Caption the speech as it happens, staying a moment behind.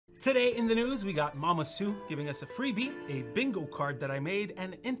Today in the news, we got Mama Sue giving us a freebie, a bingo card that I made,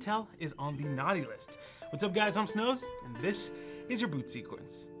 and Intel is on the naughty list. What's up guys, I'm Snows, and this is your boot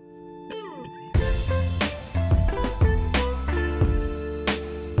sequence.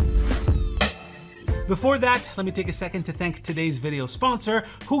 Before that, let me take a second to thank today's video sponsor,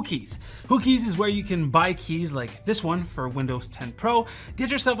 Whokeys. Whokeys is where you can buy keys like this one for Windows 10 Pro. Get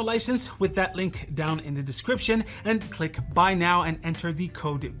yourself a license with that link down in the description and click buy now and enter the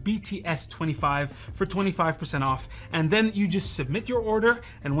code BTS25 for 25% off. And then you just submit your order,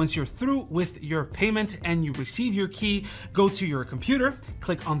 and once you're through with your payment and you receive your key, go to your computer,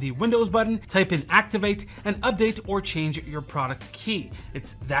 click on the Windows button, type in activate, and update or change your product key.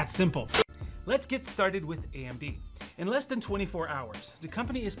 It's that simple. Let's get started with AMD. In less than 24 hours, the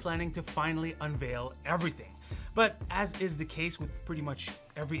company is planning to finally unveil everything. But as is the case with pretty much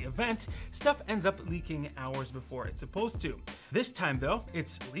every event, stuff ends up leaking hours before it's supposed to. This time though,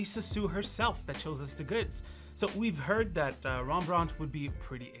 it's Lisa Su herself that shows us the goods. So we've heard that Rembrandt would be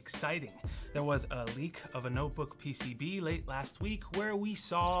pretty exciting. There was a leak of a notebook PCB late last week where we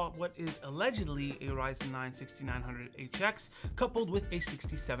saw what is allegedly a Ryzen 9 6900HX coupled with a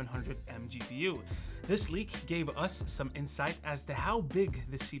 6700M GPU. This leak gave us some insight as to how big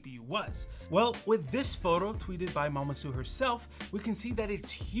the CPU was. Well, with this photo tweeted by Mama Sue herself, we can see that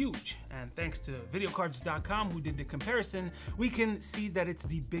it's huge. And thanks to videocards.com who did the comparison, we can see that it's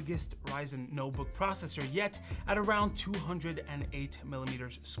the biggest Ryzen notebook processor yet at around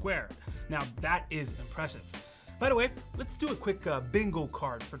 208mm square. Now that is impressive. By the way, let's do a quick bingo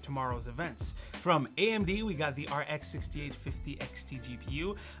card for tomorrow's events. From AMD, we got the RX 6850 XT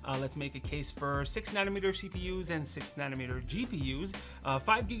GPU. Let's make a case for 6nm CPUs and 6nm GPUs,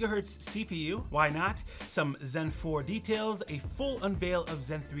 5GHz CPU, why not? Some Zen 4 details, a full unveil of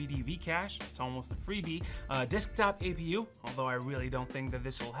Zen 3D Vcache, it's almost a freebie, desktop APU, although I really don't think that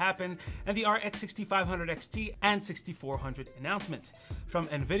this will happen, and the RX 6500 XT and 6400 announcement. From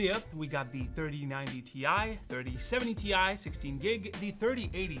NVIDIA, we got the 3090 Ti, 3070 Ti, 16GB, the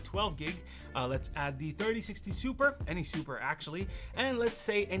 3080 12GB, let's add the 3060 Super, any Super actually, and let's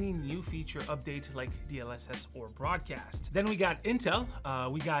say any new feature update like DLSS or broadcast. Then we got Intel,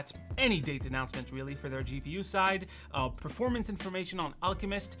 we got any date announcement really for their GPU side, performance information on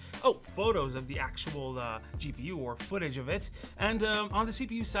Alchemist, photos of the actual GPU or footage of it, and on the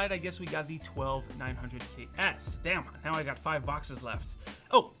CPU side I guess we got the 12900KS. Damn, now I got 5 boxes left.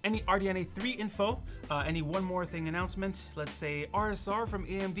 Any RDNA 3 info, any one more thing announcement, let's say RSR from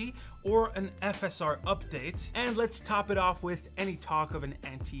AMD or an FSR update, and let's top it off with any talk of an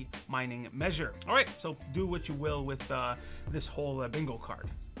anti-mining measure. All right, so do what you will with this whole bingo card.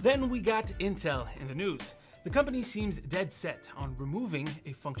 Then we got Intel in the news. The company seems dead set on removing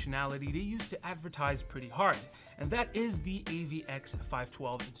a functionality they used to advertise pretty hard, and that is the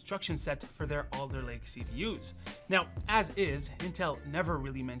AVX512 instruction set for their Alder Lake CPUs. Now, as is, Intel never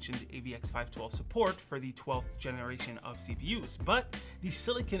really mentioned AVX512 support for the 12th generation of CPUs, but the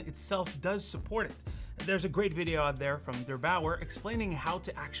silicon itself does support it. There's a great video out there from derbauer explaining how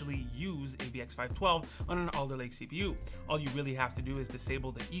to actually use AVX512 on an Alder Lake CPU. All you really have to do is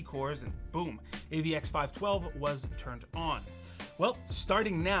disable the E-cores and boom, AVX512 was turned on. Well,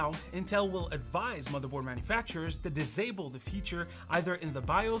 starting now, Intel will advise motherboard manufacturers to disable the feature either in the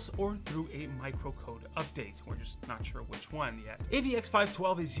BIOS or through a microcode update. We're just not sure which one yet.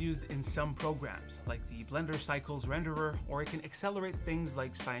 AVX512 is used in some programs, like the Blender Cycles renderer, or it can accelerate things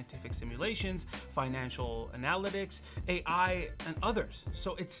like scientific simulations, financial analytics, AI, and others.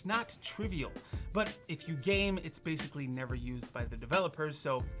 So it's not trivial. But if you game, it's basically never used by the developers,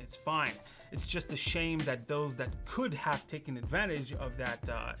 so it's fine. It's just a shame that those that could have taken advantage of that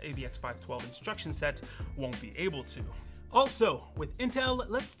AVX512 instruction set won't be able to. Also, with Intel,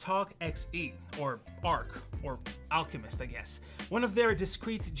 let's talk XE, or ARC, or Alchemist, I guess. One of their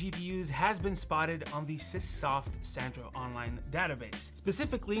discrete GPUs has been spotted on the SysSoft Sandra Online database.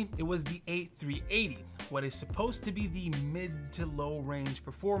 Specifically, it was the A380, what is supposed to be the mid to low range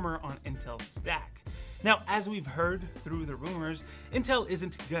performer on Intel's stack. Now, as we've heard through the rumors, Intel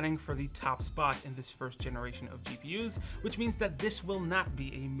isn't gunning for the top spot in this first generation of GPUs, which means that this will not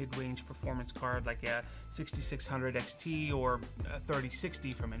be a mid-range performance card like a 6600 XT or a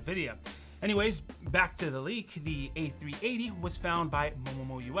 3060 from NVIDIA. Anyways, back to the leak, the A380 was found by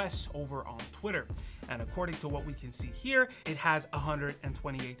Momomo US over on Twitter. And according to what we can see here, it has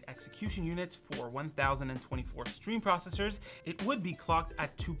 128 execution units for 1024 stream processors. It would be clocked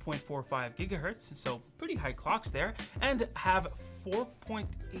at 2.45 gigahertz, so pretty high clocks there, and have 4.8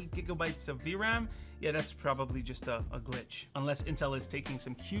 gigabytes of VRAM, yeah, that's probably just a glitch. Unless Intel is taking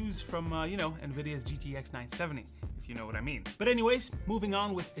some cues from, you know, NVIDIA's GTX 970, if you know what I mean. But anyways, moving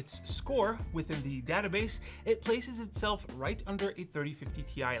on with its score within the database, it places itself right under a 3050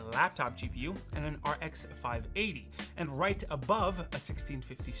 Ti laptop GPU and an RX 580, and right above a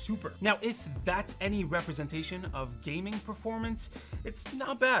 1650 Super. Now, if that's any representation of gaming performance, it's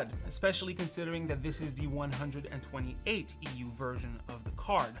not bad, especially considering that this is the 128 EU version of the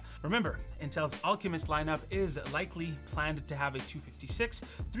card. Remember, Intel's Alchemist lineup is likely planned to have a 256,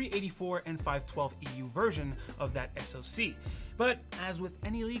 384, and 512 EU version of that SoC. But as with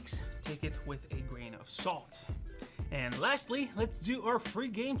any leaks, take it with a grain of salt. And lastly, let's do our free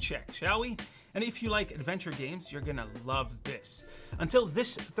game check, shall we? And if you like adventure games, you're gonna love this. Until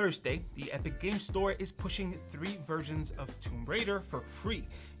this Thursday, the Epic Games Store is pushing 3 versions of Tomb Raider for free.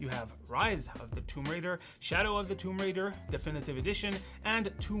 You have Rise of the Tomb Raider, Shadow of the Tomb Raider Definitive Edition,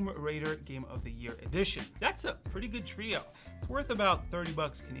 and Tomb Raider Game of the Year Edition. That's a pretty good trio. It's worth about 30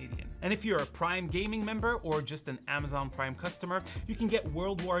 bucks Canadian. And if you're a Prime Gaming member or just an Amazon Prime customer, you can get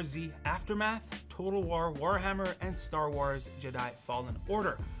World War Z Aftermath, Total War Warhammer, and Star Wars Jedi Fallen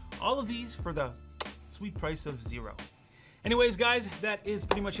Order. All of these for the sweet price of $0. Anyways, guys, that is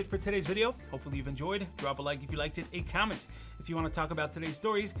pretty much it for today's video. Hopefully you've enjoyed. Drop a like if you liked it, a comment if you want to talk about today's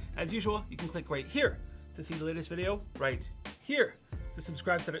stories. As usual, you can click right here to see the latest video, right here to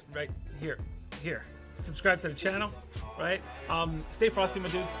subscribe to the subscribe to the channel, right? Stay frosty, my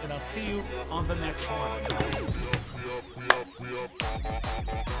dudes, and I'll see you on the next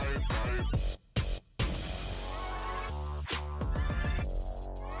one.